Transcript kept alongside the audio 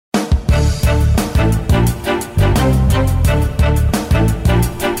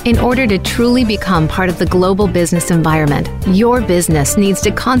In order to truly become part of the global business environment, your business needs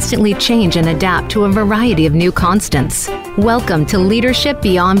to constantly change and adapt to a variety of new constants. Welcome to Leadership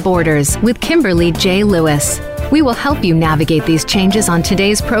Beyond Borders with Kimberly J. Lewis. We will help you navigate these changes on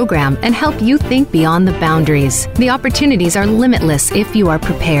today's program and help you think beyond the boundaries. The opportunities are limitless if you are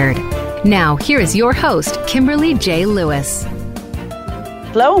prepared. Now, here is your host, Kimberly J. Lewis.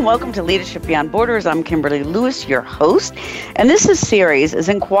 Hello and welcome to Leadership Beyond Borders. I'm Kimberly Lewis, your host, and this series is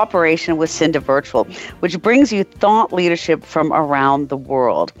in cooperation with Cinda Virtual, which brings you thought leadership from around the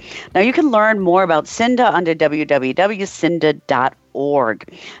world. Now, you can learn more about Cinda under www.cinda.org.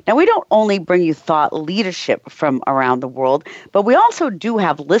 Now, we don't only bring you thought leadership from around the world, but we also do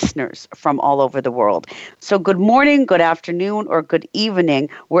have listeners from all over the world. So good morning, good afternoon, or good evening,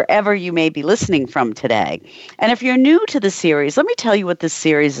 wherever you may be listening from today. And if you're new to the series, let me tell you what this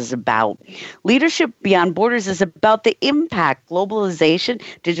series is about. Leadership Beyond Borders is about the impact globalization,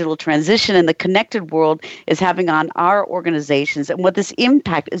 digital transition, and the connected world is having on our organizations and what this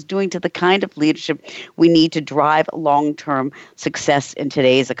impact is doing to the kind of leadership we need to drive long-term success in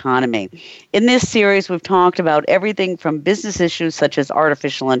today's economy. In this series, we've talked about everything from business issues such as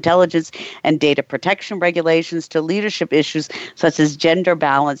artificial intelligence and data protection regulations to leadership issues such as gender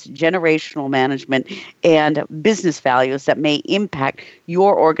balance, generational management, and business values that may impact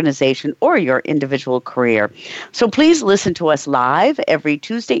your organization or your individual career. So please listen to us live every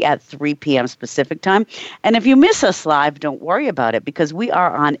Tuesday at 3 p.m. Pacific time. And if you miss us live, don't worry about it because we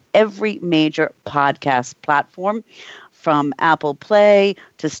are on every major podcast platform, from Apple Play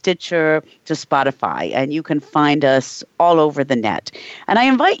to Stitcher to Spotify, and you can find us all over the net. And I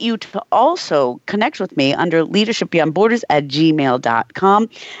invite you to also connect with me under leadershipbeyondborders@gmail.com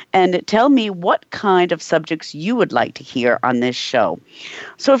and tell me what kind of subjects you would like to hear on this show.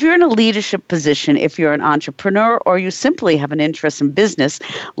 So if you're in a leadership position, if you're an entrepreneur, or you simply have an interest in business,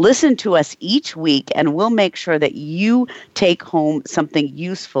 listen to us each week and we'll make sure that you take home something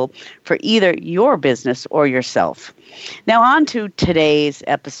useful for either your business or yourself. Now on to today's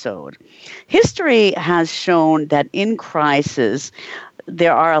episode. History has shown that in crisis,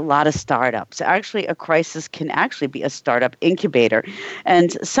 there are a lot of startups. Actually, a crisis can actually be a startup incubator.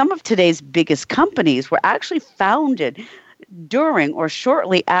 And some of today's biggest companies were actually founded during or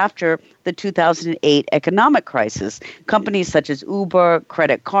shortly after the 2008 economic crisis. Companies such as Uber,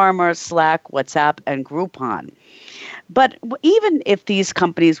 Credit Karma, Slack, WhatsApp, and Groupon. But even if these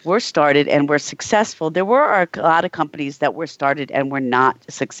companies were started and were successful, there were a lot of companies that were started and were not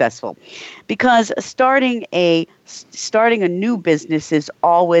successful. Because starting a new business is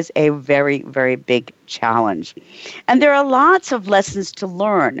always a very, very big challenge. And there are lots of lessons to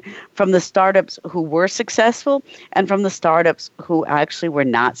learn from the startups who were successful and from the startups who actually were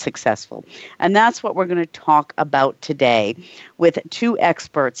not successful. And that's what we're going to talk about today with two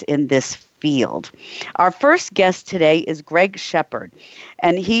experts in this field. Our first guest today is Greg Shepard,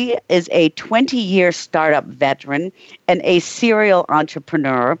 and he is a 20-year startup veteran and a serial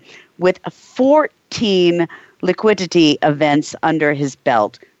entrepreneur with 14 liquidity events under his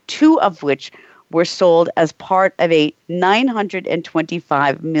belt, 2 of which were sold as part of a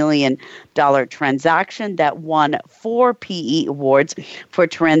 $925 million transaction that won 4 PE awards for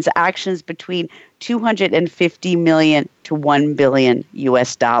transactions between $250 million to $1 billion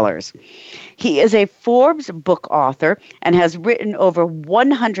US dollars. He is a Forbes book author and has written over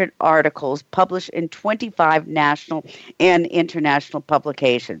 100 articles published in 25 national and international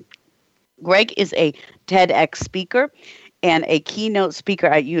publications. Greg is a TEDx speaker and a keynote speaker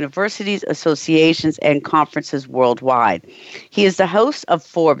at universities, associations, and conferences worldwide. He is the host of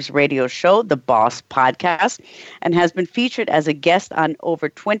Forbes radio show, The Boss Podcast, and has been featured as a guest on over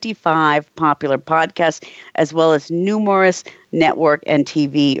 25 popular podcasts, as well as numerous network and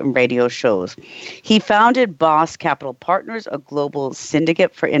TV and radio shows. He founded Boss Capital Partners, a global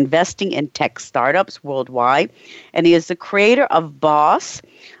syndicate for investing in tech startups worldwide, and he is the creator of Boss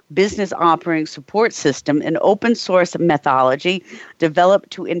Business Operating Support System, an open source methodology developed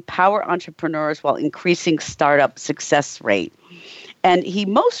to empower entrepreneurs while increasing startup success rate. And he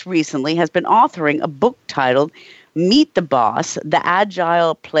most recently has been authoring a book titled Meet the Boss, the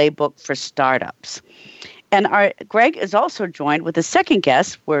Agile Playbook for Startups. And Greg is also joined with a second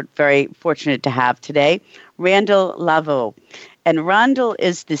guest we're very fortunate to have today, Randall Lavaux. And Randall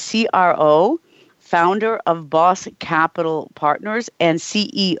is the CRO, founder of Boss Capital Partners, and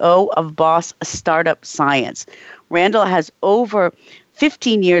CEO of Boss Startup Science. Randall has over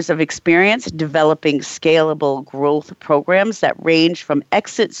 15 years of experience developing scalable growth programs that range from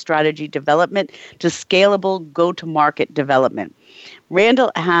exit strategy development to scalable go-to-market development.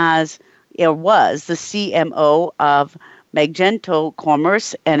 Randall was the CMO of Magento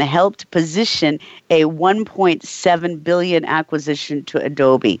Commerce and helped position a $1.7 billion acquisition to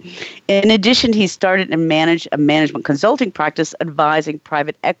Adobe. In addition, he started and managed a management consulting practice advising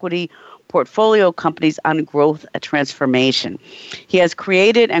private equity portfolio companies on growth transformation. He has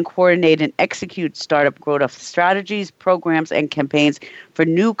created and coordinated and execute startup growth strategies, programs, and campaigns for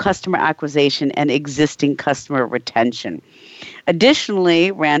new customer acquisition and existing customer retention.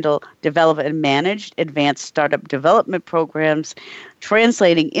 Additionally, Randall developed and managed advanced startup development programs,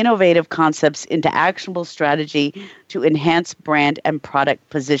 translating innovative concepts into actionable strategy to enhance brand and product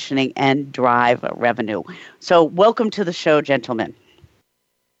positioning and drive revenue. So welcome to the show, gentlemen.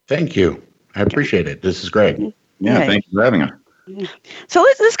 Thank you. I appreciate it. This is great. Yeah, Okay. thank you for having us. So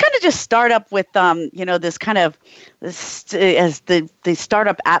let's kind of just start up with this kind of as the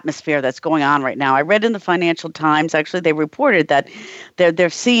startup atmosphere that's going on right now. I read in the Financial Times, actually, they reported that they're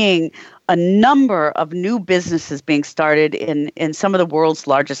seeing a number of new businesses being started in some of the world's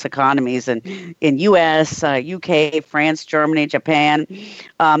largest economies, in U.S., UK, France, Germany, Japan.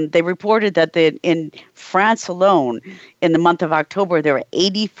 They reported that in France alone, in the month of October, there were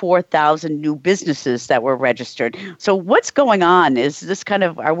 84,000 new businesses that were registered. So what's going on? Is this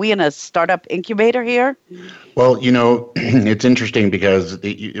are we in a startup incubator here? Well, it's interesting because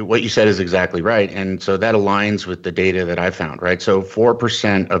what you said is exactly right. And so that aligns with the data that I found, right? So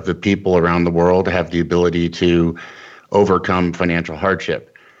 4% of the people around the world have the ability to overcome financial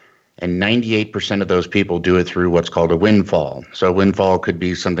hardship. And 98% of those people do it through what's called a windfall. So a windfall could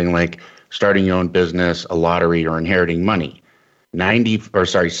be something like starting your own business, a lottery, or inheriting money.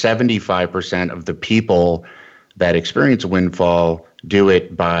 75% of the people that experience a windfall do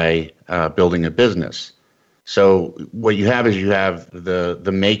it by building a business. So what you have is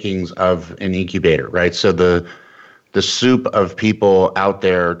the makings of an incubator, right? So the soup of people out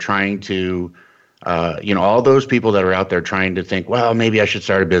there trying to, all those people that are out there trying to think, well, maybe I should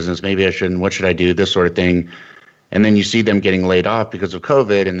start a business, maybe I shouldn't, what should I do, this sort of thing. And then you see them getting laid off because of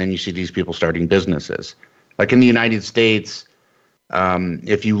COVID, and then you see these people starting businesses. Like in the United States,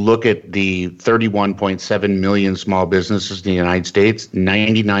 if you look at the 31.7 million small businesses in the United States,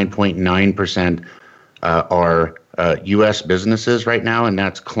 99.9% are U.S. businesses right now, and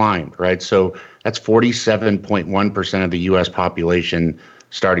that's climbed, right? So that's 47.1% of the U.S. population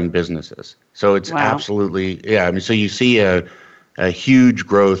starting businesses. So it's absolutely, yeah. I mean, so you see a huge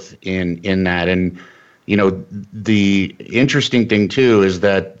growth in that. And, the interesting thing, too, is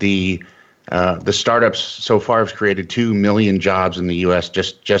that the startups so far have created 2 million jobs in the U.S.,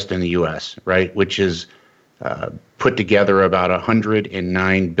 just in the U.S., right, which is put together about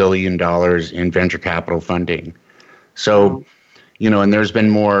 $109 billion in venture capital funding. So, and there's been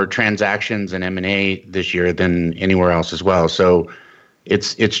more transactions in M&A this year than anywhere else as well. So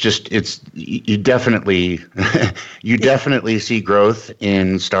you definitely see growth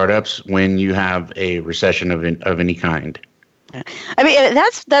in startups when you have a recession of any kind. I mean,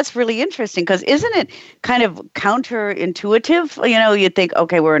 that's really interesting because isn't it kind of counterintuitive? You think,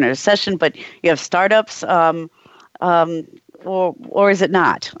 okay, we're in a recession, but you have startups, or is it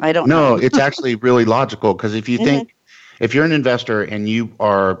not? I don't know. No, it's actually really logical because if you think, if you're an investor and you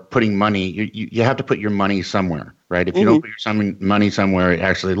are putting money, you have to put your money somewhere, right? If you don't put your money somewhere, it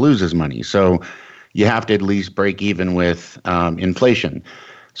actually loses money. So you have to at least break even with inflation.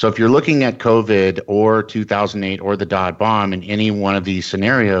 So if you're looking at COVID or 2008 or the dot bomb in any one of these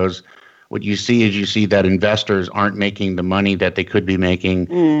scenarios, what you see that investors aren't making the money that they could be making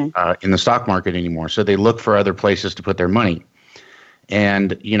in the stock market anymore. So they look for other places to put their money.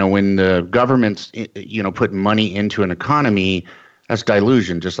 And, when the government's, put money into an economy, that's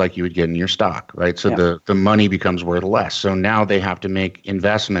dilution, just like you would get in your stock, right? So the money becomes worth less. So now they have to make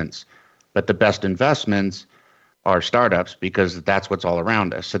investments. But the best investments are startups because that's what's all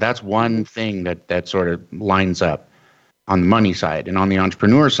around us. So that's one thing that sort of lines up on the money side. And on the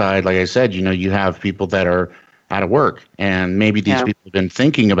entrepreneur side, like I said, you have people that are out of work. And maybe these people have been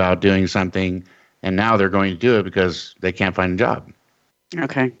thinking about doing something, and now they're going to do it because they can't find a job.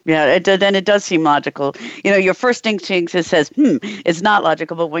 Okay. Yeah, then it does seem logical. Your first instinct says, it's not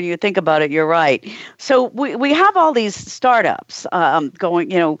logical, but when you think about it, you're right. So we have all these startups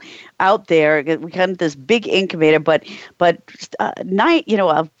going, out there. We have this big incubator, but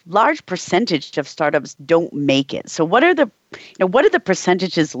a large percentage of startups don't make it. So what are the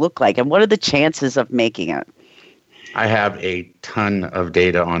percentages look like, and what are the chances of making it? I have a ton of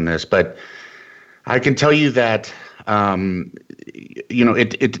data on this, but I can tell you that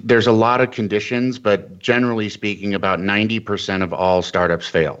there's a lot of conditions, but generally speaking, about 90% of all startups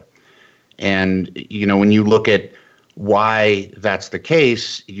fail. And, when you look at why that's the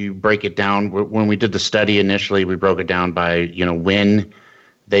case, you break it down. When we did the study initially, we broke it down by, when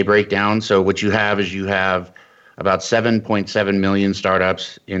they break down. So what you have is you have about 7.7 million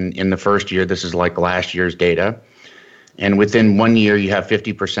startups in the first year. This is like last year's data. And within 1 year, you have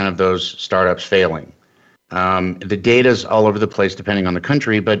 50% of those startups failing. The data is all over the place depending on the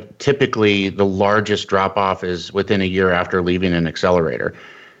country, but typically the largest drop-off is within a year after leaving an accelerator.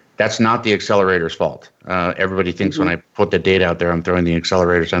 That's not the accelerator's fault. Everybody thinks when I put the data out there, I'm throwing the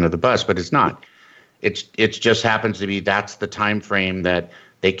accelerators under the bus, but it's not. It just happens to be that's the time frame that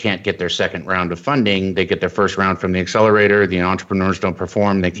they can't get their second round of funding. They get their first round from the accelerator. The entrepreneurs don't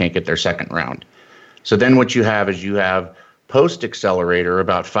perform. They can't get their second round. So then what you have is you have post-accelerator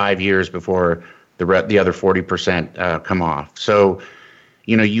about 5 years before the other 40% come off. So,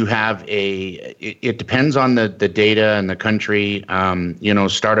 you have it depends on the data and the country.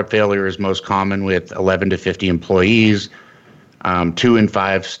 Startup failure is most common with 11 to 50 employees. 2 in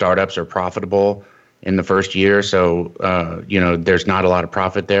 5 startups are profitable in the first year. So, there's not a lot of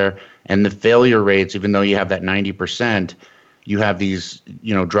profit there. And the failure rates, even though you have that 90%, you have these,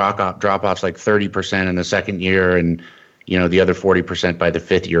 drop-offs like 30% in the second year and, the other 40% by the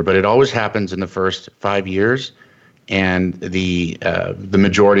 5th year. But it always happens in the first 5 years, and the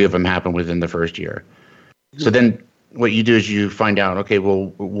majority of them happen within the first year. So then what you do is you find out, okay,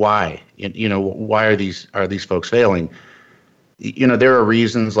 well, why? Why are these folks failing? There are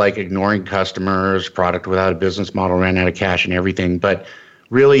reasons like ignoring customers, product without a business model, ran out of cash and everything. But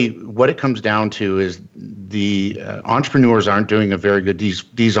really what it comes down to is the entrepreneurs aren't doing a very good,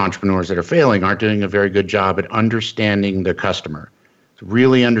 these entrepreneurs that are failing aren't doing a very good job at understanding the customer,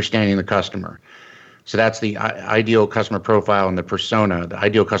 really understanding the customer. So that's the ideal customer profile and the persona, the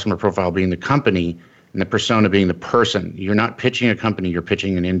ideal customer profile being the company and the persona being the person. You're not pitching a company, you're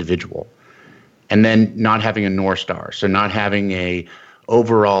pitching an individual. And then not having a North Star. So not having a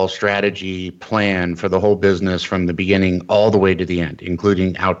overall strategy plan for the whole business from the beginning all the way to the end,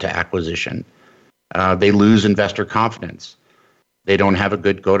 including out to acquisition. They lose investor confidence. They don't have a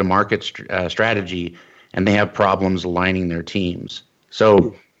good go-to-market strategy, and they have problems aligning their teams.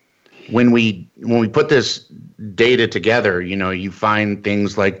 So when we put this data together, you find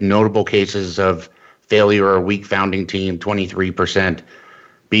things like notable cases of failure or weak founding team, 23%,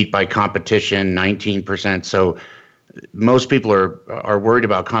 beat by competition, 19%. So most people are worried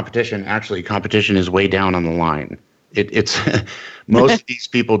about competition. Actually, competition is way down on the line. It's most of these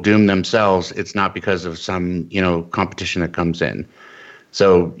people doom themselves. It's not because of some competition that comes in.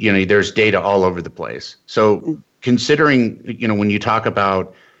 So there's data all over the place. So considering when you talk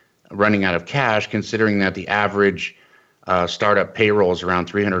about running out of cash, considering that the average startup payroll is around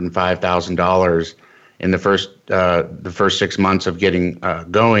 $305,000 in the first 6 months of getting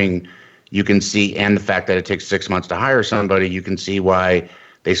going, you can see, and the fact that it takes 6 months to hire somebody, you can see why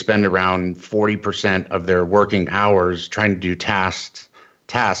they spend around 40% of their working hours trying to do tasks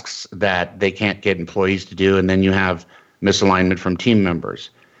that they can't get employees to do, and then you have misalignment from team members.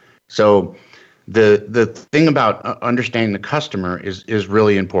 So the thing about understanding the customer is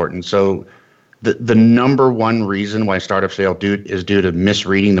really important. So the number one reason why startups fail is due to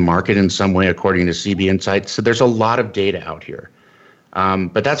misreading the market in some way, according to CB Insights. So there's a lot of data out here.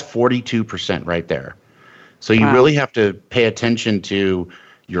 But that's 42% right there. So you really have to pay attention to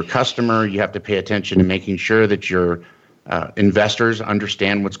your customer. You have to pay attention to making sure that your investors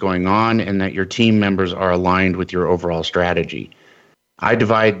understand what's going on and that your team members are aligned with your overall strategy. I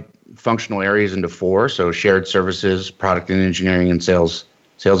divide functional areas into 4. So shared services, product and engineering, and sales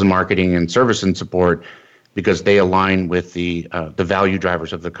and marketing, and service and support, because they align with the value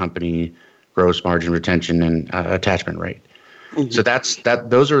drivers of the company: gross margin, retention, and attachment rate. Mm-hmm. So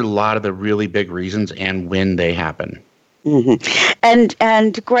those are a lot of the really big reasons and when they happen. Mm-hmm.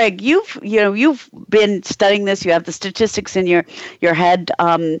 And Greg, you've been studying this. You have the statistics in your head,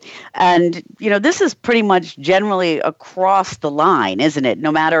 and this is pretty much generally across the line, isn't it?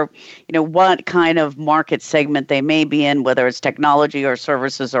 No matter what kind of market segment they may be in, whether it's technology or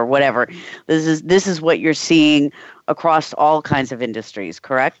services or whatever. This is what you're seeing across all kinds of industries,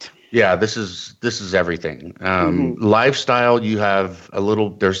 correct? Yeah, this is everything. Lifestyle, you have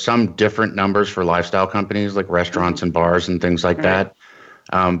there's some different numbers for lifestyle companies like restaurants and bars and things like that.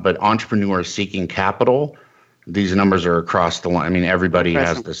 But entrepreneurs seeking capital, these numbers are across the line. I mean, everybody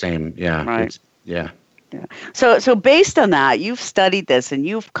has the same. Yeah. Right. Yeah. So based on that, you've studied this and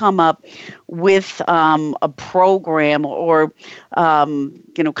you've come up with a program or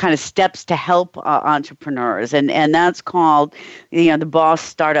kind of steps to help entrepreneurs, and that's called the Boss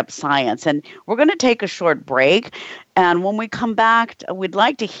Startup Science. And we're going to take a short break, and when we come back, we'd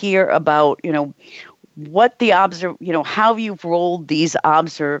like to hear about what the how you've rolled these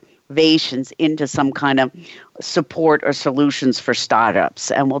observations into some kind of support or solutions for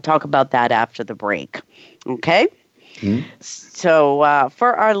startups. And we'll talk about that after the break. Okay? Mm-hmm. So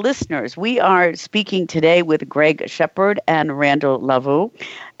for our listeners, we are speaking today with Greg Shepard and Randall Lavaux.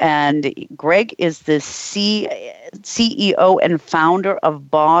 And Greg is the CEO and founder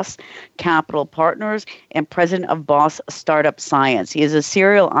of Boss Capital Partners and president of Boss Startup Science. He is a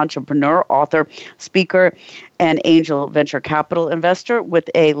serial entrepreneur, author, speaker, and angel venture capital investor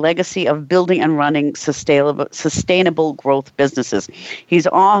with a legacy of building and running sustainable growth businesses. He's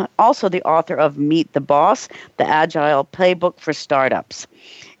also the author of Meet the Boss, the Agile Playbook for Startups.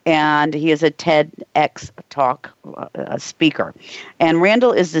 And he is a TEDx Talk speaker. And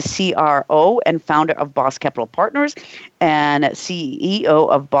Randall is the CRO and founder of Boss Capital Partners and CEO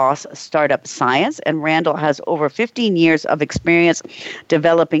of Boss Startup Science. And Randall has over 15 years of experience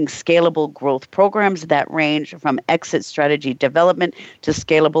developing scalable growth programs that range from exit strategy development to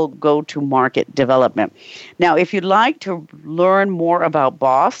scalable go-to-market development. Now, if you'd like to learn more about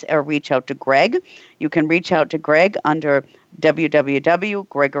Boss or reach out to Greg, you can reach out to Greg under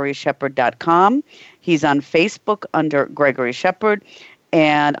www.gregoryshepard.com. He's on Facebook under Gregory Shepard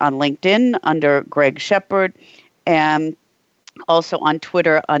and on LinkedIn under Greg Shepard and also on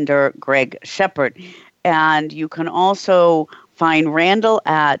Twitter under Greg Shepard. And you can also find Randall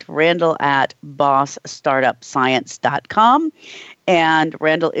at bossstartupscience.com. And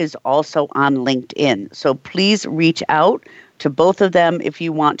Randall is also on LinkedIn. So please reach out to both of them if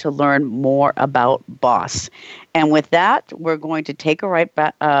you want to learn more about Boss. And with that, we're going to take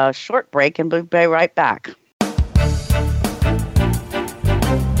a short break and we'll be right back.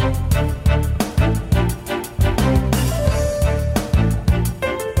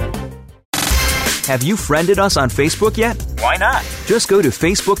 Have you friended us on Facebook yet? Why not? Just go to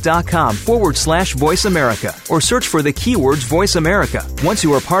facebook.com/Voice America or search for the keywords Voice America. Once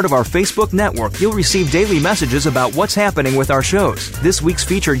you are part of our Facebook network, you'll receive daily messages about what's happening with our shows, this week's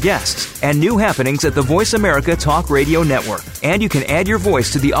featured guests, and new happenings at the Voice America Talk Radio Network. And you can add your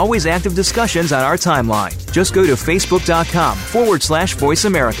voice to the always active discussions on our timeline. Just go to facebook.com/Voice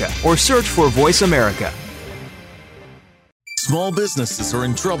America or search for Voice America. Small businesses are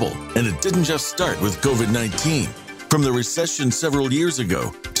in trouble, and it didn't just start with COVID-19. From the recession several years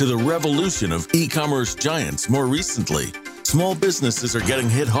ago to the revolution of e-commerce giants more recently, small businesses are getting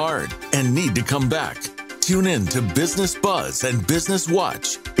hit hard and need to come back. Tune in to Business Buzz and Business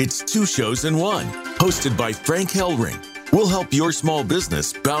Watch. It's 2 shows in one, hosted by Frank Hellring. We'll help your small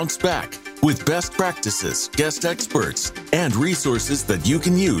business bounce back with best practices, guest experts, and resources that you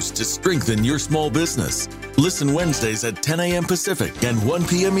can use to strengthen your small business. Listen Wednesdays at 10 a.m. Pacific and 1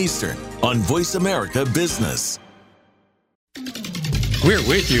 p.m. Eastern on Voice America Business. We're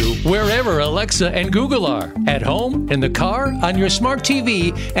with you wherever Alexa and Google are. At home, in the car, on your smart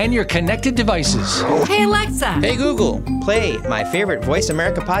TV, and your connected devices. Hey, Alexa. Hey, Google. Play my favorite Voice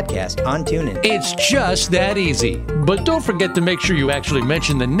America podcast on TuneIn. It's just that easy. But don't forget to make sure you actually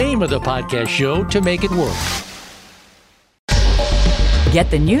mention the name of the podcast show to make it work. Get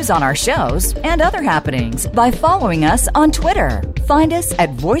the news on our shows and other happenings by following us on Twitter. Find us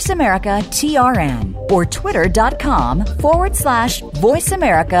at Voice America TRN or twitter.com/Voice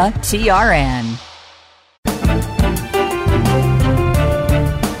America TRN.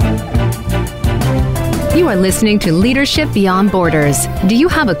 You are listening to Leadership Beyond Borders. Do you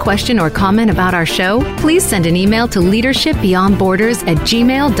have a question or comment about our show? Please send an email to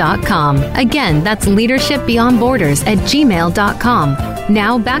leadershipbeyondborders@gmail.com. Again, that's leadershipbeyondborders@gmail.com.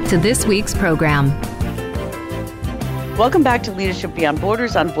 Now back to this week's program. Welcome back to Leadership Beyond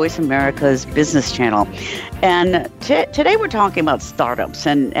Borders on Voice America's Business Channel. And today we're talking about startups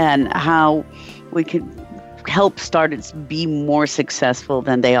and how we could help startups be more successful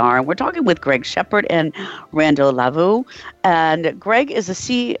than they are. And we're talking with Greg Shepard and Randall Lavaux. And Greg is the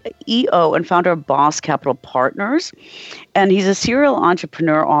CEO and founder of Boss Capital Partners. And he's a serial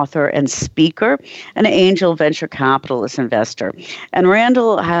entrepreneur, author, and speaker, and an angel venture capitalist investor. And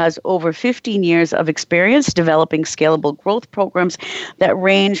Randall has over 15 years of experience developing scalable growth programs that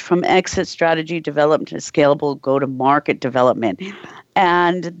range from exit strategy development to scalable go-to-market development.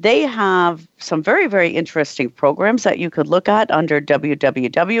 And they have some very, very interesting programs that you could look at under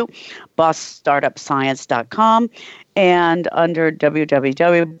www.bossstartupscience.com and under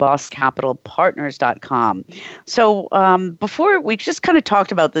www.bosscapitalpartners.com. So before, we just kind of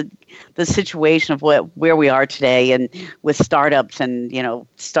talked about the situation of where we are today and with startups, and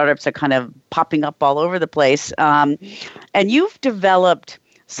startups are kind of popping up all over the place. And you've developed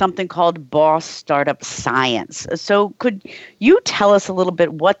something called Boss Startup Science. So could you tell us a little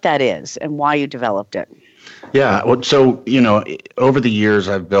bit what that is and why you developed it? Yeah. Well, so, over the years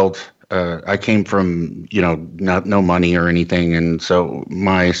I've built, I came from, no money or anything. And so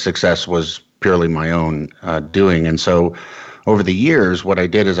my success was purely my own doing. And so over the years, what I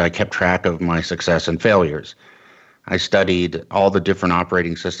did is I kept track of my success and failures. I studied all the different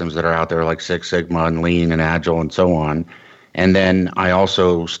operating systems that are out there, like Six Sigma and Lean and Agile and so on. And then I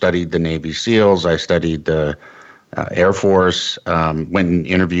also studied the Navy SEALs. I studied the Air Force, went and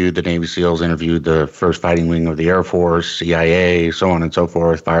interviewed the Navy SEALs, interviewed the first fighting wing of the Air Force, CIA, so on and so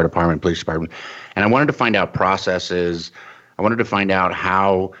forth, fire department, police department. And I wanted to find out processes. I wanted to find out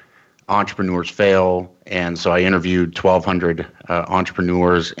how entrepreneurs fail. And so I interviewed 1,200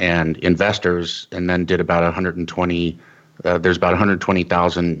 entrepreneurs and investors, and then did about 120, there's about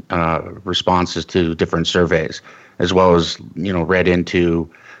 120,000 responses to different surveys, as well as, read into,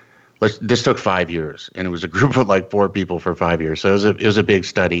 this took 5 years, and it was a group of like 4 people for 5 years. So it was a big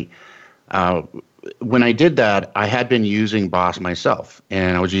study. When I did that, I had been using Boss myself,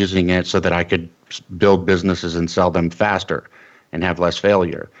 and I was using it so that I could build businesses and sell them faster and have less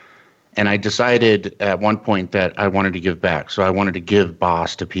failure. And I decided at one point that I wanted to give back. So I wanted to give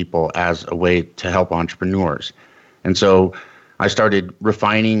Boss to people as a way to help entrepreneurs. And so I started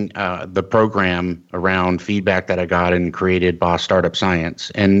refining the program around feedback that I got and created Boss Startup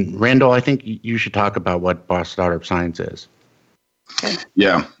Science. And Randall, I think you should talk about what Boss Startup Science is.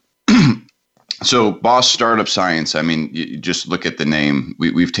 Yeah. So Boss Startup Science, I mean, you just look at the name.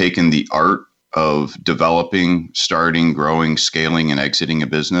 We've taken the art of developing, starting, growing, scaling, and exiting a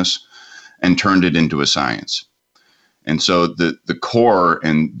business and turned it into a science. And so the core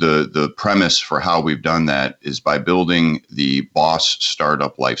and the premise for how we've done that is by building the Boss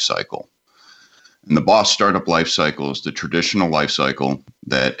Startup Life Cycle. And the Boss Startup Life Cycle is the traditional life cycle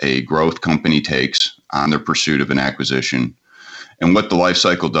that a growth company takes on their pursuit of an acquisition. And what the life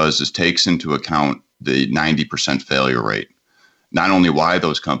cycle does is takes into account the 90% failure rate. Not only why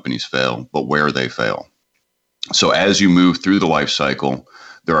those companies fail, but where they fail. So as you move through the life cycle,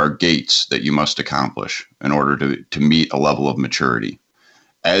 there are gates that you must accomplish in order to meet a level of maturity.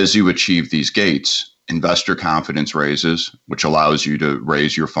 As you achieve these gates, investor confidence raises, which allows you to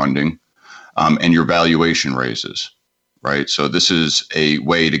raise your funding, and your valuation raises, right? So this is a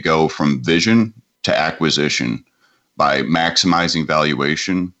way to go from vision to acquisition by maximizing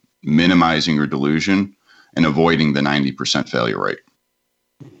valuation, minimizing your dilution, and avoiding the 90% failure rate.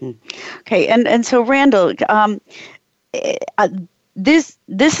 Okay, and so Randall, this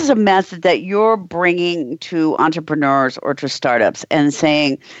is a method that you're bringing to entrepreneurs or to startups and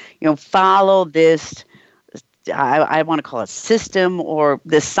saying, follow this, I want to call it system or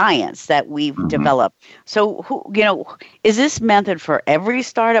the science that we've developed. So, is this method for every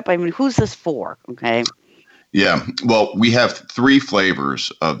startup? I mean, who's this for? Okay. Yeah, well, we have 3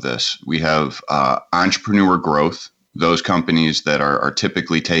 flavors of this. We have entrepreneur growth, those companies that are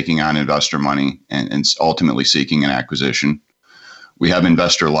typically taking on investor money and ultimately seeking an acquisition. We have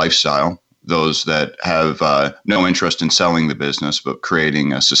investor lifestyle, those that have no interest in selling the business, but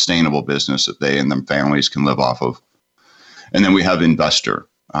creating a sustainable business that they and their families can live off of. And then we have investor,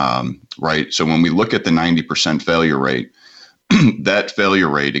 right? So when we look at the 90% failure rate, that failure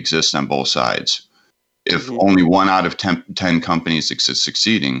rate exists on both sides. If only 1 out of 10 companies is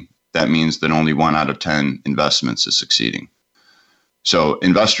succeeding, that means that only 1 out of 10 investments is succeeding. So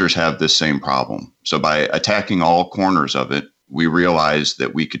investors have this same problem. So by attacking all corners of it, we realized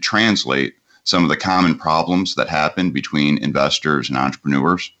that we could translate some of the common problems that happen between investors and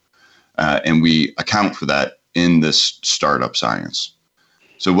entrepreneurs, and we account for that in this startup science.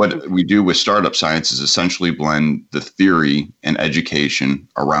 So what we do with startup science is essentially blend the theory and education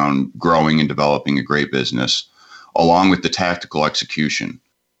around growing and developing a great business, along with the tactical execution.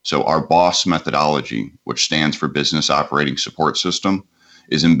 So our BOSS methodology, which stands for Business Operating Support System,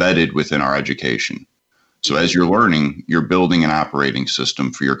 is embedded within our education. So as you're learning, you're building an operating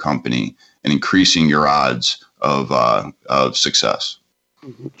system for your company and increasing your odds of success.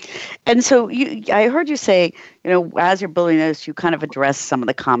 And so I heard you say, as you're building this, you kind of address some of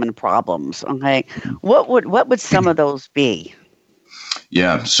the common problems. Okay, what would some of those be?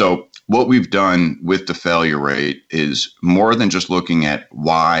 Yeah. So what we've done with the failure rate is more than just looking at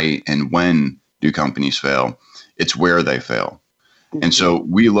why and when do companies fail. It's where they fail. And so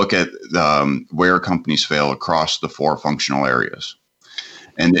we look at where companies fail across the 4 functional areas.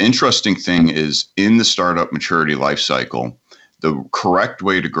 And the interesting thing is in the startup maturity life cycle, the correct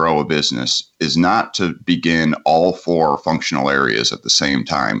way to grow a business is not to begin all 4 functional areas at the same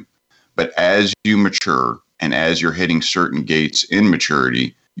time. But as you mature and as you're hitting certain gates in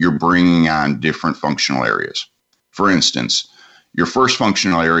maturity, you're bringing on different functional areas. For instance, your first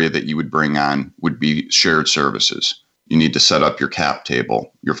functional area that you would bring on would be shared services. You need to set up your cap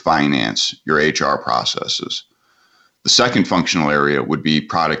table, your finance, your HR processes. The second functional area would be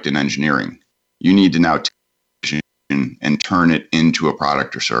product and engineering. You need to now take and turn it into a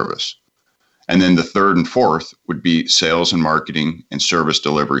product or service. And then the third and fourth would be sales and marketing and service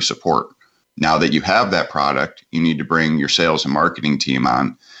delivery support. Now that you have that product, you need to bring your sales and marketing team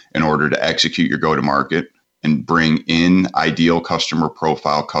on in order to execute your go-to-market and bring in ideal customer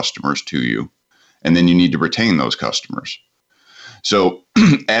profile customers to you. And then you need to retain those customers. So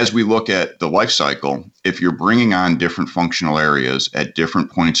as we look at the life cycle, if you're bringing on different functional areas at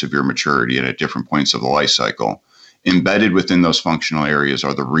different points of your maturity and at different points of the life cycle, embedded within those functional areas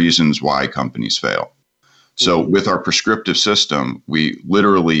are the reasons why companies fail. So with our prescriptive system, we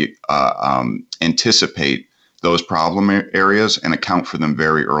literally anticipate those problem areas and account for them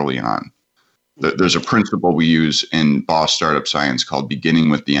very early on. There's a principle we use in Boss Startup Science called beginning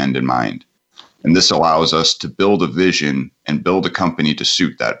with the end in mind. And this allows us to build a vision and build a company to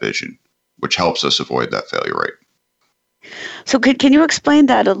suit that vision, which helps us avoid that failure rate. So can you explain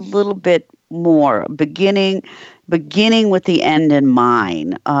that a little bit more? Beginning with the end in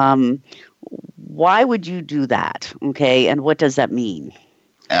mind. Why would you do that? Okay, and what does that mean?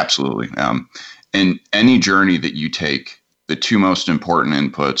 Absolutely. In any journey that you take, the two most important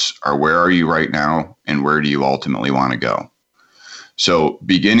inputs are where are you right now and where do you ultimately want to go? So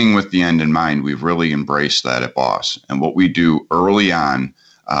beginning with the end in mind, we've really embraced that at Boss. And what we do early on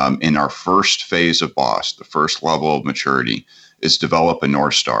in our first phase of Boss, the first level of maturity, is develop a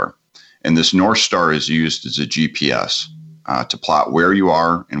North Star. And this North Star is used as a GPS to plot where you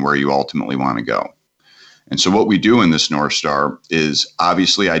are and where you ultimately want to go. And so what we do in this North Star is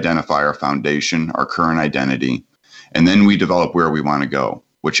obviously identify our foundation, our current identity, and then we develop where we want to go,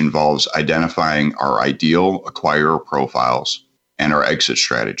 which involves identifying our ideal acquirer profiles and our exit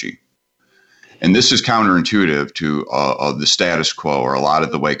strategy. And this is counterintuitive to the status quo or a lot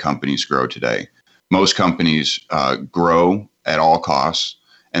of the way companies grow today. Most companies grow at all costs,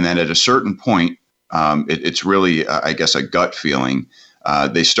 and then at a certain point, it's really, I guess, a gut feeling.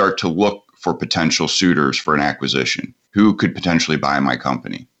 They start to look for potential suitors for an acquisition. Who could potentially buy my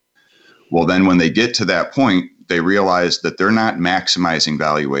company? Well, then when they get to that point, they realize that they're not maximizing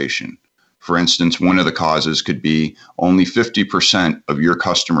valuation. For instance, one of the causes could be only 50% of your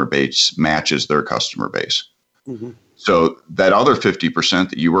customer base matches their customer base. Mm-hmm. So that other 50%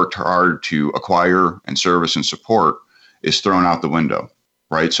 that you worked hard to acquire and service and support is thrown out the window,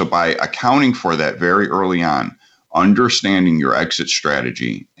 right? So by accounting for that very early on, understanding your exit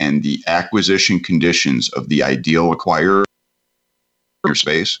strategy and the acquisition conditions of the ideal acquirer in your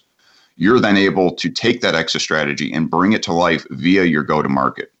space, you're then able to take that exit strategy and bring it to life via your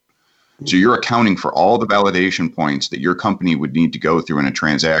go-to-market. So you're accounting for all the validation points that your company would need to go through in a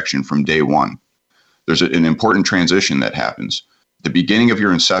transaction from day one. There's an important transition that happens. At the beginning of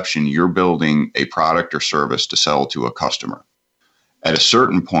your inception, you're building a product or service to sell to a customer. At a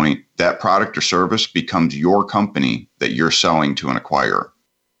certain point, that product or service becomes your company that you're selling to an acquirer.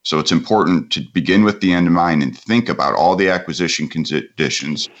 So it's important to begin with the end in mind and think about all the acquisition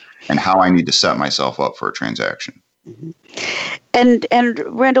conditions and how I need to set myself up for a transaction. Mm-hmm. And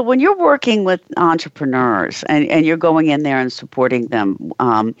Randall, when you're working with entrepreneurs and you're going in there and supporting them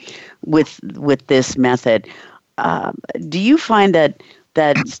with this method, do you find that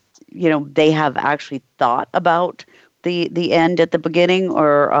they have actually thought about the end at the beginning,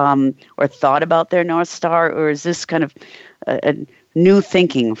 or thought about their North Star, or is this kind of a new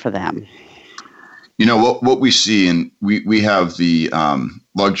thinking for them? You know, what we see, and we have the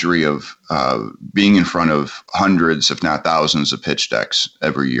luxury of being in front of hundreds, if not thousands, of pitch decks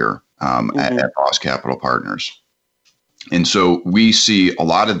every year at Boss Capital Partners. And so we see a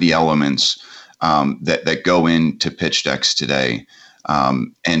lot of the elements that go into pitch decks today.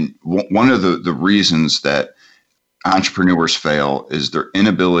 And one of the reasons that entrepreneurs fail is their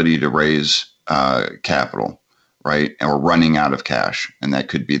inability to raise capital, right? Or running out of cash. And that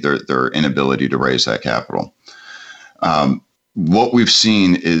could be their inability to raise that capital. What we've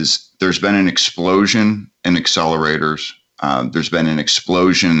seen is there's been an explosion in accelerators. There's been an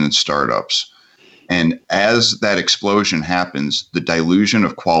explosion in startups. And as that explosion happens, the dilution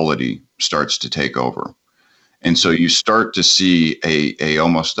of quality starts to take over. And so you start to see a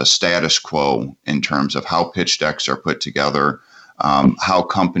almost a status quo in terms of how pitch decks are put together, how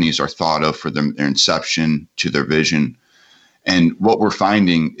companies are thought of for their inception to their vision. And what we're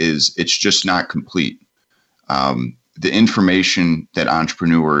finding is it's just not complete. The information that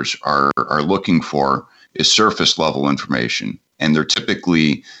entrepreneurs are looking for is surface level information. and they're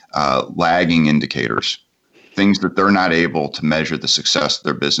typically lagging indicators, things that they're not able to measure the success of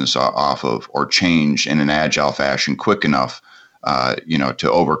their business off of or change in an agile fashion quick enough,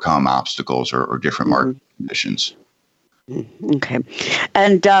 to overcome obstacles or different market conditions. Okay.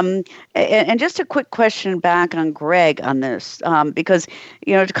 And just a quick question back on Greg on this, because,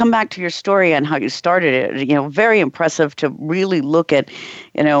 to come back to your story and how you started it, very impressive to really look at,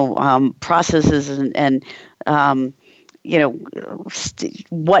 processes and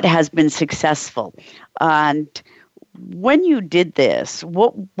what has been successful. And when you did this,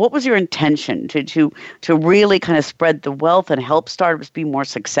 what was your intention to really kind of spread the wealth and help startups be more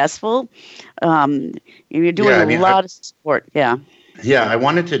successful? You're doing a lot of support. Yeah. Yeah, I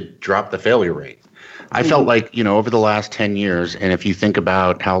wanted to drop the failure rate. I felt like, over the last 10 years, and if you think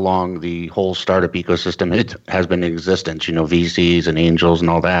about how long the whole startup ecosystem has been in existence, VCs and angels and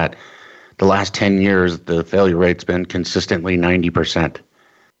all that, the last 10 years, the failure rate's been consistently 90%.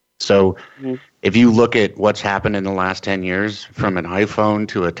 So if you look at what's happened in the last 10 years, from an iPhone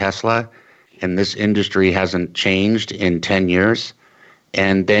to a Tesla, and this industry hasn't changed in 10 years,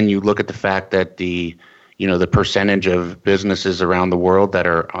 and then you look at the fact that the percentage of businesses around the world that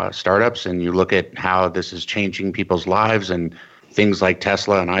are startups, and you look at how this is changing people's lives, and things like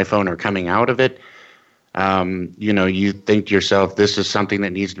Tesla and iPhone are coming out of it, you think to yourself, this is something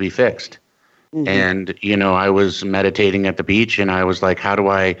that needs to be fixed. And, I was meditating at the beach, and I was like,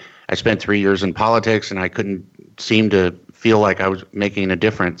 I spent 3 years in politics, and I couldn't seem to feel like I was making a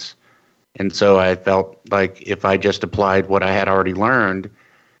difference. And so I felt like if I just applied what I had already learned,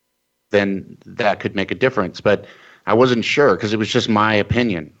 then that could make a difference. But I wasn't sure, because it was just my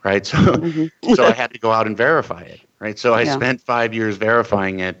opinion, right? So so I had to go out and verify it, right? So I spent 5 years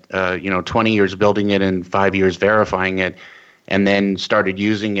verifying it, 20 years building it and 5 years verifying it, and then started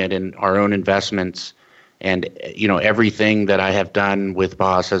using it in our own investments. And, everything that I have done with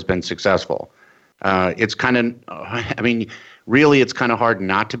Boss has been successful. It's kind of, really, it's kind of hard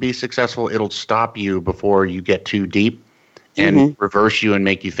not to be successful. It'll stop you before you get too deep and reverse you and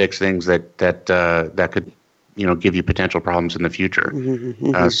make you fix things that could, give you potential problems in the future.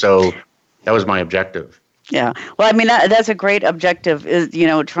 So that was my objective. Yeah. Well, that's a great objective, is,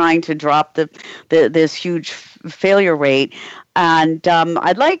 trying to drop this huge failure rate. And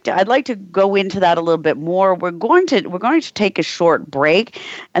I'd like to go into that a little bit more. We're going to take a short break,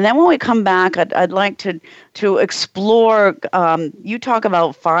 and then when we come back, I'd like to explore. You talk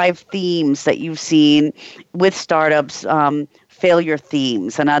about 5 themes that you've seen with startups, failure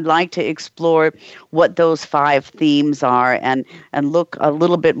themes, and I'd like to explore what those 5 themes are, and look a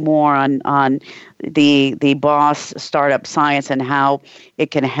little bit more on the Boss Startup Science and how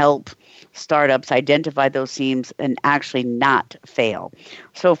it can help startups identify those themes and actually not fail.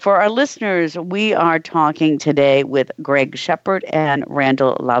 So for our listeners, we are talking today with Greg Shepard and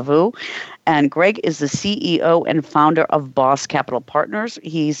Randall Lavaux. And Greg is the CEO and founder of Boss Capital Partners.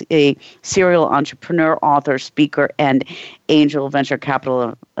 He's a serial entrepreneur, author, speaker, and angel venture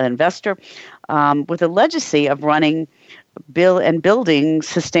capital investor with a legacy of running building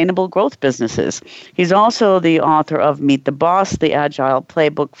sustainable growth businesses. He's also the author of Meet the Boss, the Agile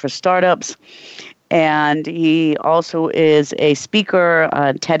Playbook for Startups. And he also is a speaker,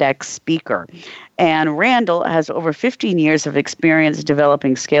 a TEDx speaker. And Randall has over 15 years of experience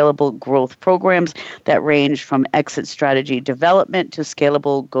developing scalable growth programs that range from exit strategy development to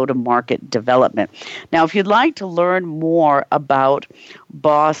scalable go-to-market development. Now, if you'd like to learn more about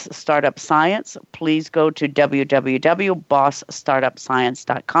Boss Startup Science, please go to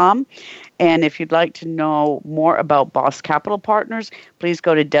www.bossstartupscience.com. And if you'd like to know more about Boss Capital Partners, please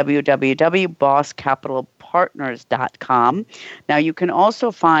go to www.bosscapitalpartners.com. Now, you can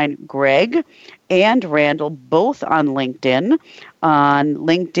also find Greg and Randall both on LinkedIn. On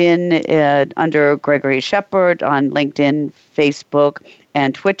LinkedIn under Gregory Shepard, on LinkedIn, Facebook,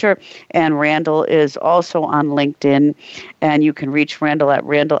 and Twitter. And Randall is also on LinkedIn. And you can reach Randall at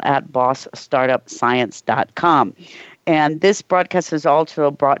bossstartupscience.com. And this broadcast is also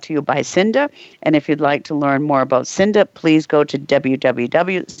brought to you by Cinda. And if you'd like to learn more about Cinda, please go to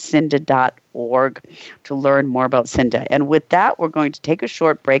www.cinda.org to learn more about Cinda. And with that, we're going to take a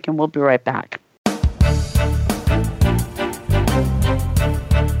short break, and we'll be right back.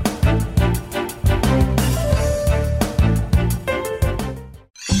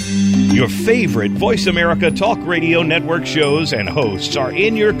 Your favorite Voice America Talk Radio Network shows and hosts are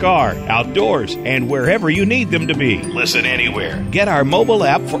in your car, outdoors, and wherever you need them to be. Listen anywhere. Get our mobile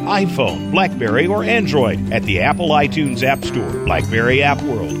app for iPhone, BlackBerry, or Android at the Apple iTunes App Store, BlackBerry App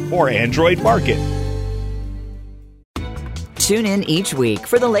World, or Android Market. Tune in each week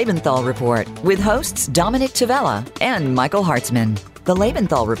for the Lebenthal Report with hosts Dominic Tavella and Michael Hartzman. The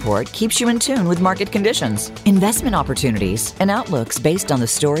Lebenthal Report keeps you in tune with market conditions, investment opportunities, and outlooks based on the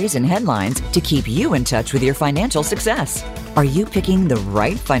stories and headlines to keep you in touch with your financial success. Are you picking the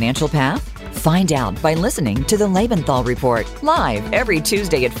right financial path? Find out by listening to the Lebenthal Report live every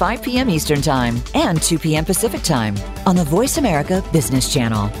Tuesday at 5 p.m. Eastern Time and 2 p.m. Pacific Time on the Voice America Business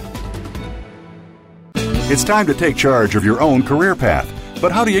Channel. It's time to take charge of your own career path.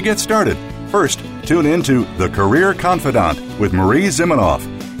 But how do you get started? First, tune in to The Career Confidant with Marie Zimenoff.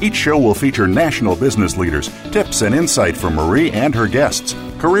 Each show will feature national business leaders, tips and insight from Marie and her guests,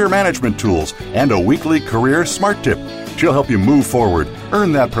 career management tools, and a weekly career smart tip. She'll help you move forward,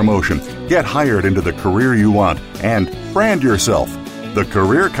 earn that promotion, get hired into the career you want, and brand yourself. The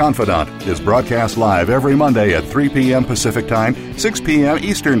Career Confidant is broadcast live every Monday at 3 p.m. Pacific Time, 6 p.m.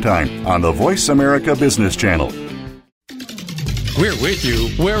 Eastern Time on the Voice America Business Channel. We're with you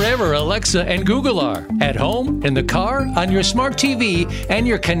wherever Alexa and Google are. At home, in the car, on your smart TV, and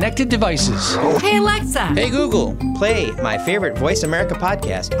your connected devices. Hey, Alexa. Hey, Google. Play my favorite Voice America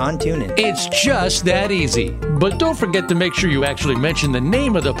podcast on TuneIn. It's just that easy. But don't forget to make sure you actually mention the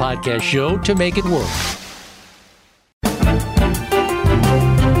name of the podcast show to make it work.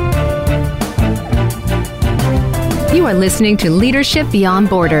 You are listening to Leadership Beyond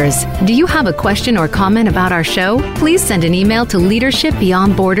Borders. Do you have a question or comment about our show? Please send an email to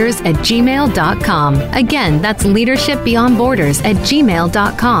leadershipbeyondborders@gmail.com. Again, that's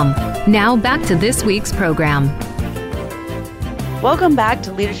leadershipbeyondborders@gmail.com. Now back to this week's program. Welcome back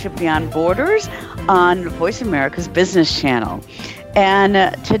to Leadership Beyond Borders on Voice America's Business Channel.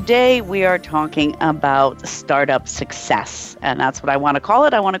 And today we are talking about startup success. And that's what I want to call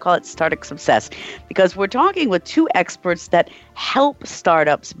it. I want to call it startup success because we're talking with two experts that help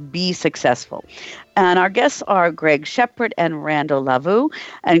startups be successful. And our guests are Greg Shepard and Randall Lavaux.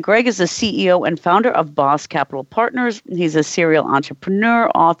 And Greg is the CEO and founder of Boss Capital Partners. He's a serial entrepreneur,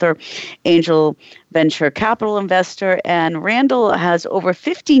 author, angel venture capital investor. And Randall has over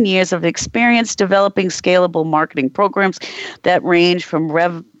 15 years of experience developing scalable marketing programs that range from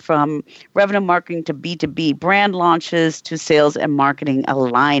revenue marketing to B2B brand launches to sales and marketing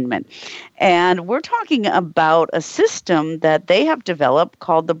alignment. And we're talking about a system that they have developed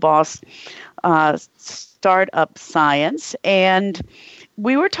called the Boss Startup Science. And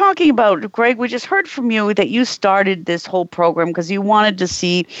we were talking about, Greg, we just heard from you that you started this whole program because you wanted to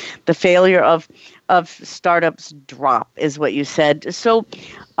see the failure of startups drop, is what you said. So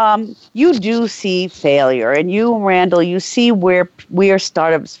you do see failure. And you, Randall, you see where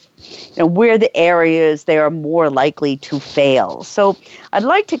startups, where the areas they are more likely to fail. So I'd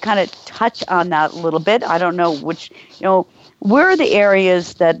like to kind of touch on that a little bit. I don't know which, where are the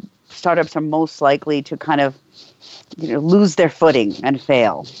areas that startups are most likely to kind of, lose their footing and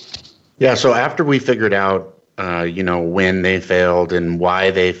fail? Yeah, so after we figured out, when they failed and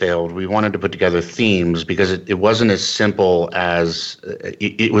why they failed, we wanted to put together themes because it wasn't as simple as,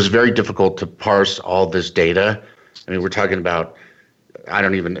 it was very difficult to parse all this data. I mean, we're talking about,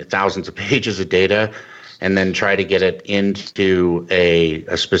 thousands of pages of data and then try to get it into a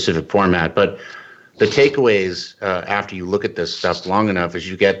specific format. But the takeaways after you look at this stuff long enough is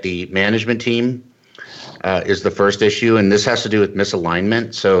you get the management team is the first issue, and this has to do with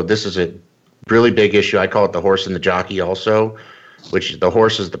misalignment. So this is a really big issue. I call it the horse and the jockey also, which the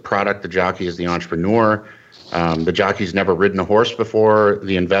horse is the product, the jockey is the entrepreneur. The jockey's never ridden a horse before.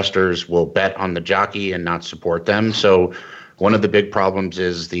 The investors will bet on the jockey and not support them. So one of the big problems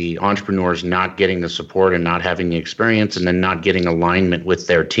is the entrepreneurs not getting the support and not having the experience and then not getting alignment with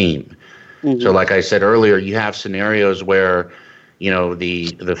their team. Mm-hmm. So like I said earlier, you have scenarios where,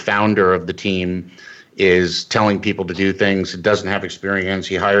 the founder of the team is telling people to do things, doesn't have experience.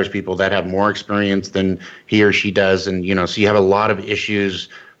 He hires people that have more experience than he or she does. And, so you have a lot of issues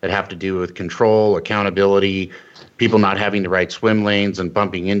that have to do with control, accountability, people not having the right swim lanes and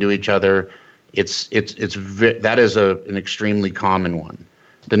bumping into each other. That is an extremely common one.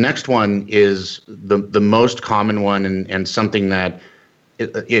 The next one is the most common one and something that,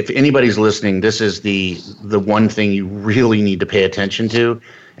 if anybody's listening, this is the one thing you really need to pay attention to,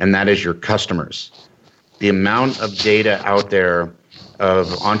 and that is your customers. The amount of data out there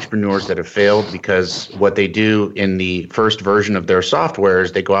of entrepreneurs that have failed because what they do in the first version of their software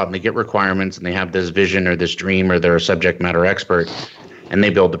is they go out and they get requirements and they have this vision or this dream or they're a subject matter expert and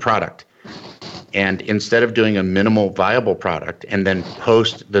they build the product. And instead of doing a minimal viable product and then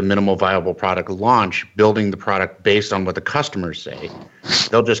post the minimal viable product launch, building the product based on what the customers say,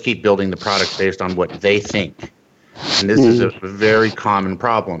 they'll just keep building the product based on what they think. And this is a very common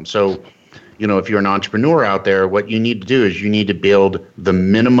problem. So, if you're an entrepreneur out there, what you need to do is you need to build the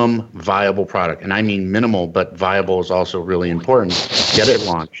minimum viable product. And I mean minimal, but viable is also really important. Get it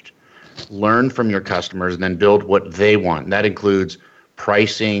launched. Learn from your customers and then build what they want. And that includes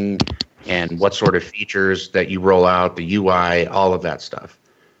pricing and what sort of features that you roll out, the UI, all of that stuff.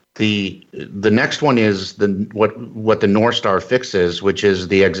 The next one is what the North Star fix is, which is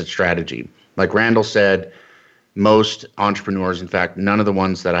the exit strategy. Like Randall said, most entrepreneurs, in fact, none of the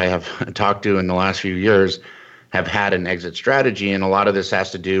ones that I have talked to in the last few years have had an exit strategy. And a lot of this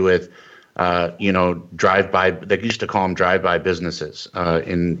has to do with, drive-by, they used to call them drive-by businesses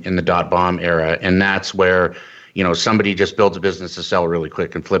in the dot-bomb era. And that's where, somebody just builds a business to sell really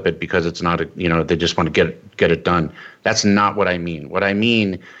quick and flip it because it's not, they just want to get it done. That's not what I mean. What I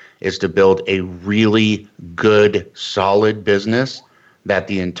mean is to build a really good, solid business that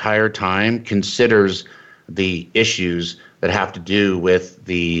the entire time considers the issues that have to do with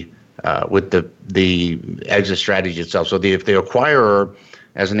the exit strategy itself. So if the acquirer,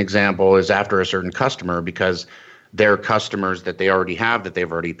 as an example, is after a certain customer because their customers that they already have that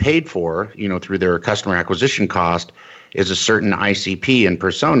they've already paid for, through their customer acquisition cost, is a certain ICP and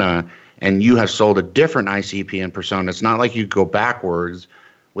persona, and you have sold a different ICP and persona. It's not like you go backwards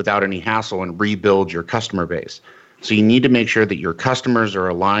without any hassle and rebuild your customer base. So you need to make sure that your customers are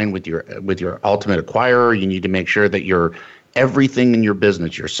aligned with your ultimate acquirer. You need to make sure that everything in your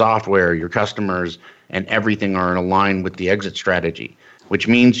business, your software, your customers, and everything are aligned with the exit strategy, which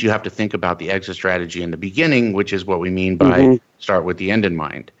means you have to think about the exit strategy in the beginning, which is what we mean by start with the end in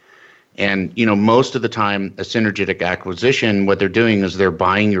mind. And, most of the time, a synergetic acquisition, what they're doing is they're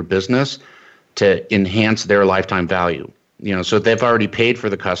buying your business to enhance their lifetime value. So they've already paid for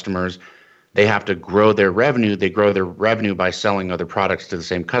the customers. They have to grow their revenue. They grow their revenue by selling other products to the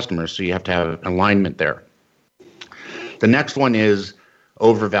same customers. So you have to have alignment there. The next one is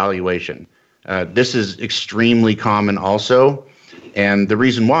overvaluation. This is extremely common also. And the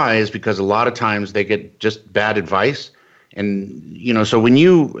reason why is because a lot of times they get just bad advice. And, so when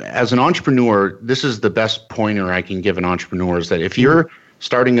you, as an entrepreneur, this is the best pointer I can give an entrepreneur is that if you're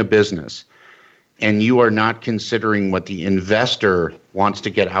starting a business and you are not considering what the investor wants to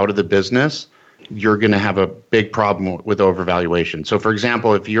get out of the business, you're going to have a big problem with overvaluation. So, for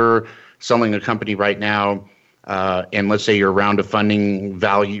example, if you're selling a company right now, and let's say your round of funding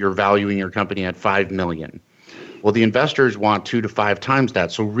you're valuing your company at $5 million. Well, the investors want 2 to 5 times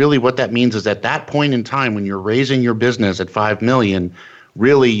that. So really what that means is at that point in time when you're raising your business at $5 million,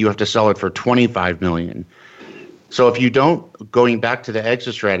 really you have to sell it for $25 million. So if you don't, going back to the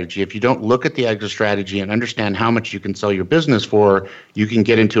exit strategy, if you don't look at the exit strategy and understand how much you can sell your business for, you can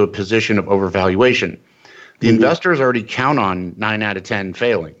get into a position of overvaluation. The investors already count on 9 out of 10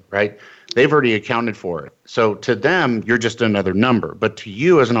 failing, right? They've already accounted for it. So to them, you're just another number. But to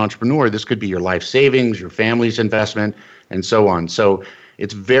you as an entrepreneur, this could be your life savings, your family's investment, and so on. So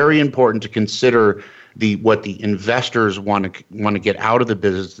it's very important to consider what the investors want to get out of the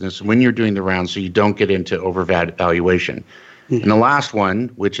business when you're doing the round so you don't get into overvaluation. And the last one,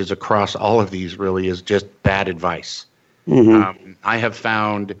 which is across all of these really, is just bad advice. I have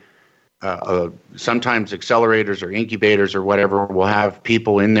found sometimes accelerators or incubators or whatever will have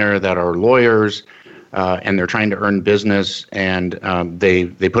people in there that are lawyers and they're trying to earn business, and they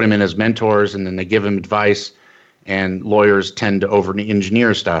put them in as mentors, and then they give them advice. And lawyers tend to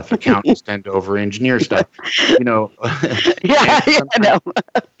over-engineer stuff. Accountants tend to over-engineer stuff.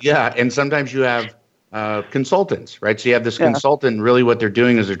 Yeah, and sometimes you have consultants, right? So you have this consultant, and really what they're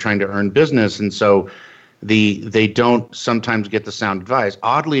doing is they're trying to earn business, and so they don't sometimes get the sound advice.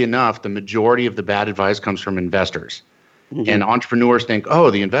 Oddly enough, the majority of the bad advice comes from investors. And entrepreneurs think,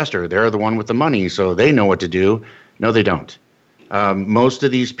 the investor, they're the one with the money, so they know what to do. No, they don't. Most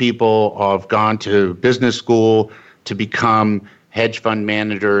of these people have gone to business school to become hedge fund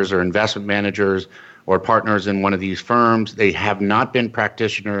managers or investment managers or partners in one of these firms. They have not been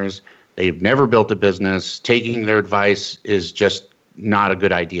practitioners. They've never built a business. Taking their advice is just not a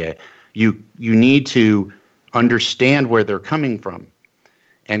good idea. You need to understand where they're coming from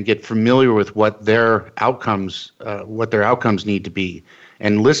and get familiar with what their outcomes need to be,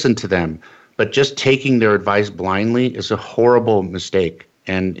 and listen to them. But just taking their advice blindly is a horrible mistake,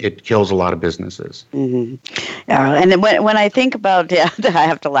 and it kills a lot of businesses. Yeah, and then when I think about, I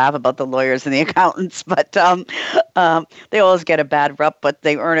have to laugh about the lawyers and the accountants, but they always get a bad rep, but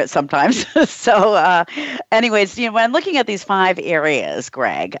they earn it sometimes. So anyways, when I'm looking at these 5 areas,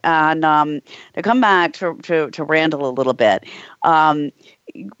 Greg, and to come back to Randall a little bit, in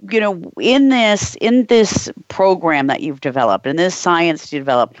this program that you've developed, in this science you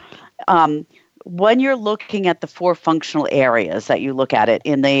developed, when you're looking at the 4 functional areas that you look at it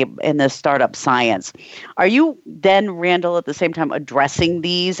in the startup science, are you then, Randall, at the same time addressing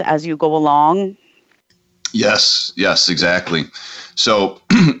these as you go along? Yes, exactly. So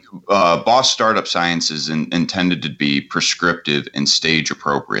BOSS Startup Science is intended to be prescriptive and stage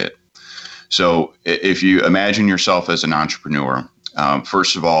appropriate. So if you imagine yourself as an entrepreneur,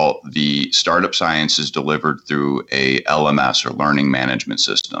 first of all, the startup science is delivered through a LMS or learning management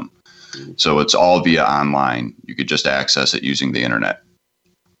system. So it's all via online. You could just access it using the internet.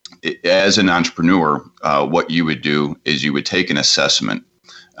 As an entrepreneur, what you would do is you would take an assessment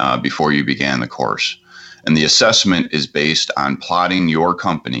before you began the course. And the assessment is based on plotting your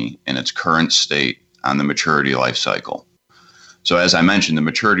company in its current state on the maturity life cycle. So as I mentioned, the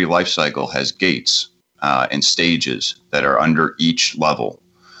maturity life cycle has gates and stages that are under each level.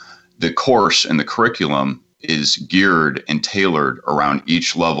 The course and the curriculum is geared and tailored around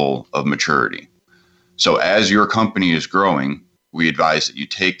each level of maturity. So as your company is growing, we advise that you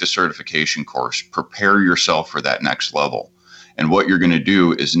take the certification course, prepare yourself for that next level. And what you're going to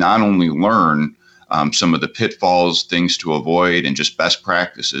do is not only learn some of the pitfalls, things to avoid, and just best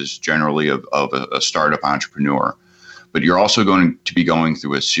practices generally of a startup entrepreneur, but you're also going to be going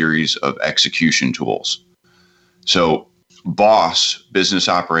through a series of execution tools. So BOSS, Business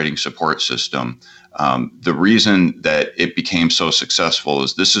Operating Support System, the reason that it became so successful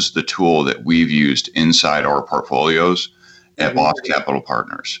is this is the tool that we've used inside our portfolios at BOSS Capital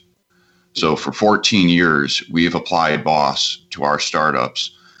Partners. So for 14 years, we've applied BOSS to our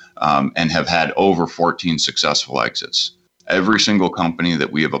startups and have had over 14 successful exits. Every single company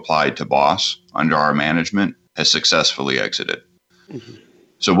that we have applied to BOSS under our management has successfully exited. Mm-hmm.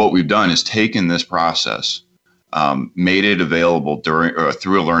 So what we've done is taken this process, made it available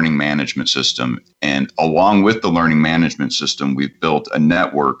through a learning management system. And along with the learning management system, we've built a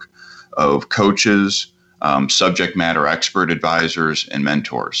network of coaches, subject matter expert advisors, and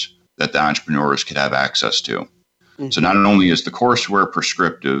mentors that the entrepreneurs could have access to. Mm-hmm. So not only is the courseware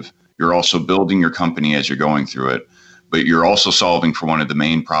prescriptive, you're also building your company as you're going through it, but you're also solving for one of the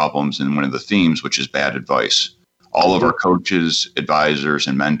main problems and one of the themes, which is bad advice. All of our coaches, advisors,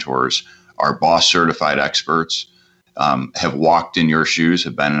 and mentors are BOSS certified experts, have walked in your shoes,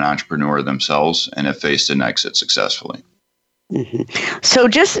 have been an entrepreneur themselves, and have faced an exit successfully. Mm-hmm. So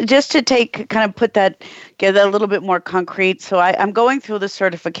just to get that a little bit more concrete. So I'm going through the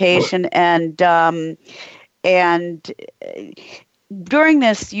certification and during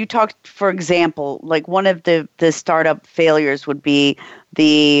this, you talked, for example, like one of the startup failures would be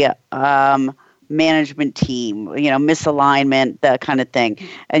the management team, misalignment, that kind of thing.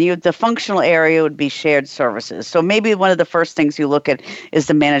 And the functional area would be shared services. So maybe one of the first things you look at is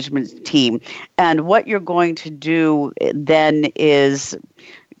the management team. And what you're going to do then is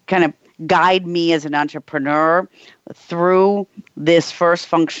kind of guide me as an entrepreneur through this first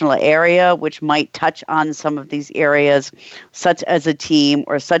functional area, which might touch on some of these areas, such as a team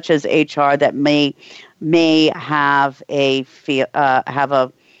or such as HR that may have a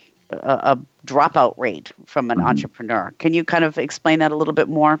dropout rate from an entrepreneur. Can you kind of explain that a little bit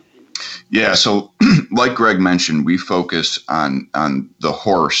more? Yeah. So, like Greg mentioned, we focus on the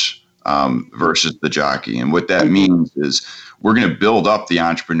horse versus the jockey, and what that means is we're going to build up the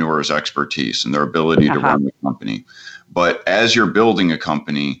entrepreneur's expertise and their ability to run the company. But as you're building a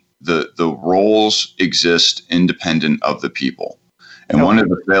company, the roles exist independent of the people. And one of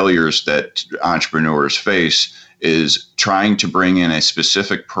the failures that entrepreneurs face is trying to bring in a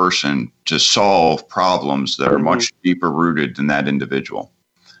specific person to solve problems that are much deeper rooted than that individual,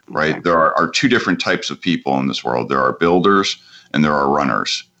 right? Okay. There are 2 different types of people in this world. There are builders and there are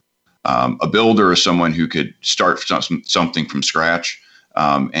runners. A builder is someone who could start something from scratch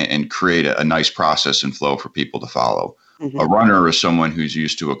and create a nice process and flow for people to follow. Mm-hmm. A runner is someone who's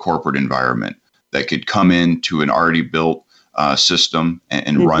used to a corporate environment that could come into an already built system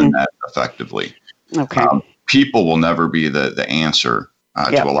and run that effectively. Okay. People will never be the answer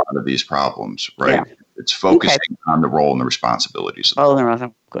to a lot of these problems, right? Yeah. It's focusing on the role and the responsibilities.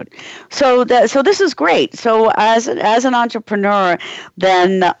 Good. So this is great. So as an entrepreneur,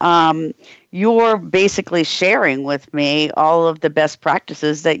 then you're basically sharing with me all of the best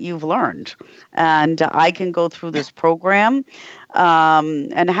practices that you've learned, and I can go through this program.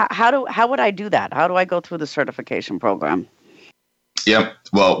 And how would I do that? How do I go through the certification program? Yep.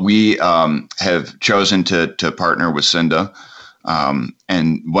 Well, we have chosen to partner with Cinda.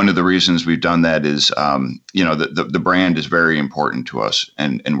 And one of the reasons we've done that is, the brand is very important to us,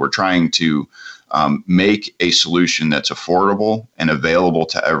 and we're trying to make a solution that's affordable and available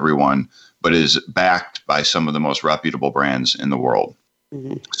to everyone, but is backed by some of the most reputable brands in the world.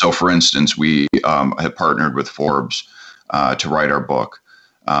 Mm-hmm. So, for instance, we have partnered with Forbes to write our book.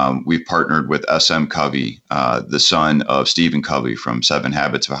 We've partnered with S.M. Covey, the son of Stephen Covey from 7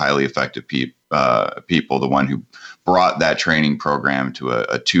 Habits of Highly Effective People, the one who brought that training program to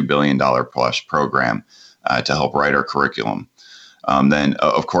a $2 billion plus program to help write our curriculum. Then,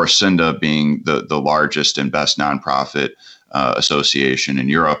 of course, Cinda being the largest and best nonprofit association in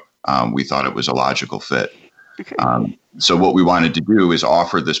Europe, we thought it was a logical fit. Okay. So what we wanted to do is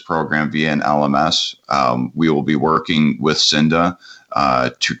offer this program via an LMS. We will be working with Cinda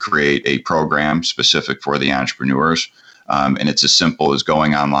to create a program specific for the entrepreneurs. And it's as simple as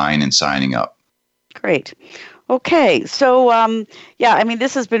going online and signing up. Great. Okay. So,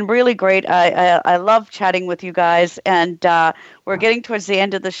 this has been really great. I love chatting with you guys, and we're getting towards the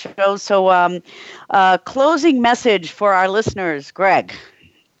end of the show. So, closing message for our listeners, Greg.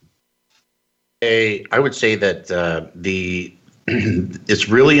 I would say that it's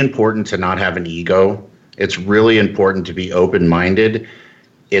really important to not have an ego. It's really important to be open-minded.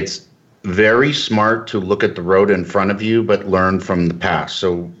 It's very smart to look at the road in front of you, but learn from the past.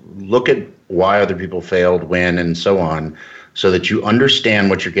 So look at why other people failed, when, and so on, so that you understand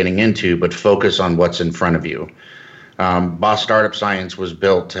what you're getting into, but focus on what's in front of you. Boss Startup Science was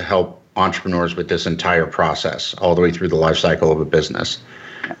built to help entrepreneurs with this entire process, all the way through the life cycle of a business.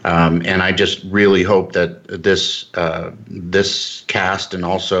 And I just really hope that this cast and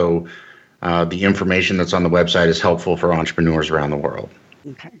also the information that's on the website is helpful for entrepreneurs around the world.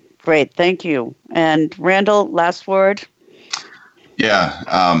 Okay, great. Thank you. And Randall, last word?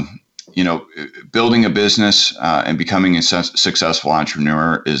 Yeah. Building a business and becoming a successful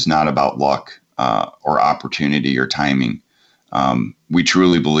entrepreneur is not about luck or opportunity or timing. We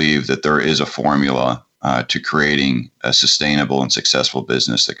truly believe that there is a formula to creating a sustainable and successful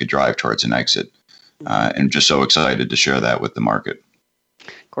business that could drive towards an exit. And just so excited to share that with the market.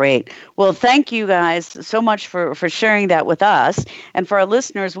 Great. Well, thank you guys so much for sharing that with us. And for our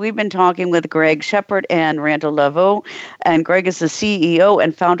listeners, we've been talking with Greg Shepard and Randall Laveau. And Greg is the CEO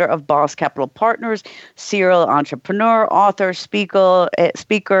and founder of Boss Capital Partners, serial entrepreneur, author, speaker,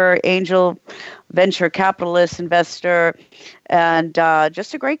 angel, venture capitalist, investor, and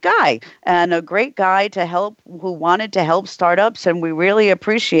just a great guy, and a great guy who wanted to help startups. And we really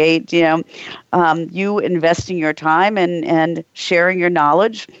appreciate you investing your time and sharing your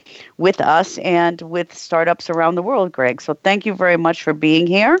knowledge with us and with startups around the world, Greg. So thank you very much for being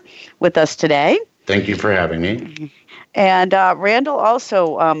here with us today. Thank you for having me. And Randall,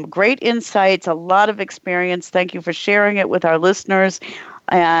 also great insights, a lot of experience. Thank you for sharing it with our listeners.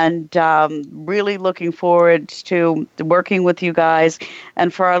 And really looking forward to working with you guys.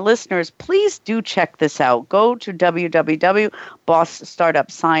 And for our listeners, please do check this out. Go to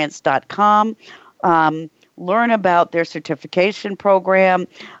www.bossstartupscience.com. Learn about their certification program.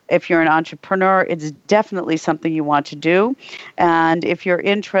 If you're an entrepreneur, it's definitely something you want to do. And if you're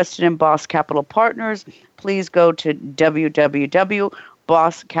interested in Boss Capital Partners, please go to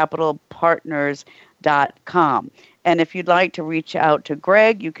www.bosscapitalpartners.com. And if you'd like to reach out to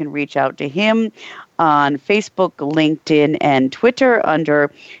Greg, you can reach out to him on Facebook, LinkedIn, and Twitter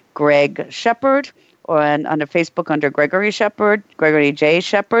under Greg Shepard, or under Facebook under Gregory Shepard, Gregory J.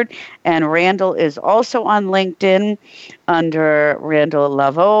 Shepard. And Randall is also on LinkedIn under Randall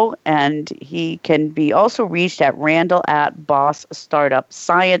Laveau, and he can be also reached at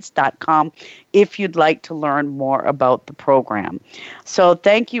randall@bossstartupscience.com if you'd like to learn more about the program. So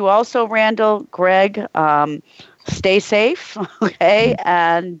thank you also, Randall, Greg. Stay safe, okay?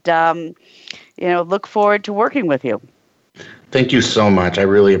 And, look forward to working with you. Thank you so much. I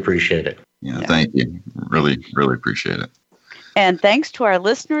really appreciate it. Yeah, thank you. Really, really appreciate it. And thanks to our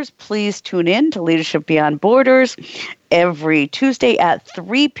listeners, please tune in to Leadership Beyond Borders every Tuesday at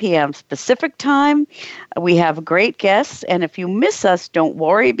 3 p.m. Pacific time. We have great guests. And if you miss us, don't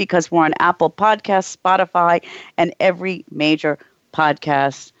worry, because we're on Apple Podcasts, Spotify, and every major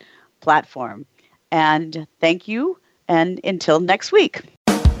podcast platform. And thank you, and until next week.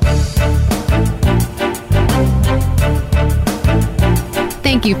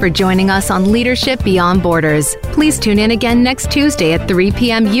 Thank you for joining us on Leadership Beyond Borders. Please tune in again next Tuesday at 3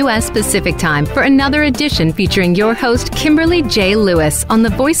 p.m. U.S. Pacific Time for another edition featuring your host, Kimberly J. Lewis, on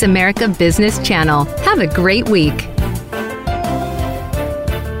the Voice America Business Channel. Have a great week.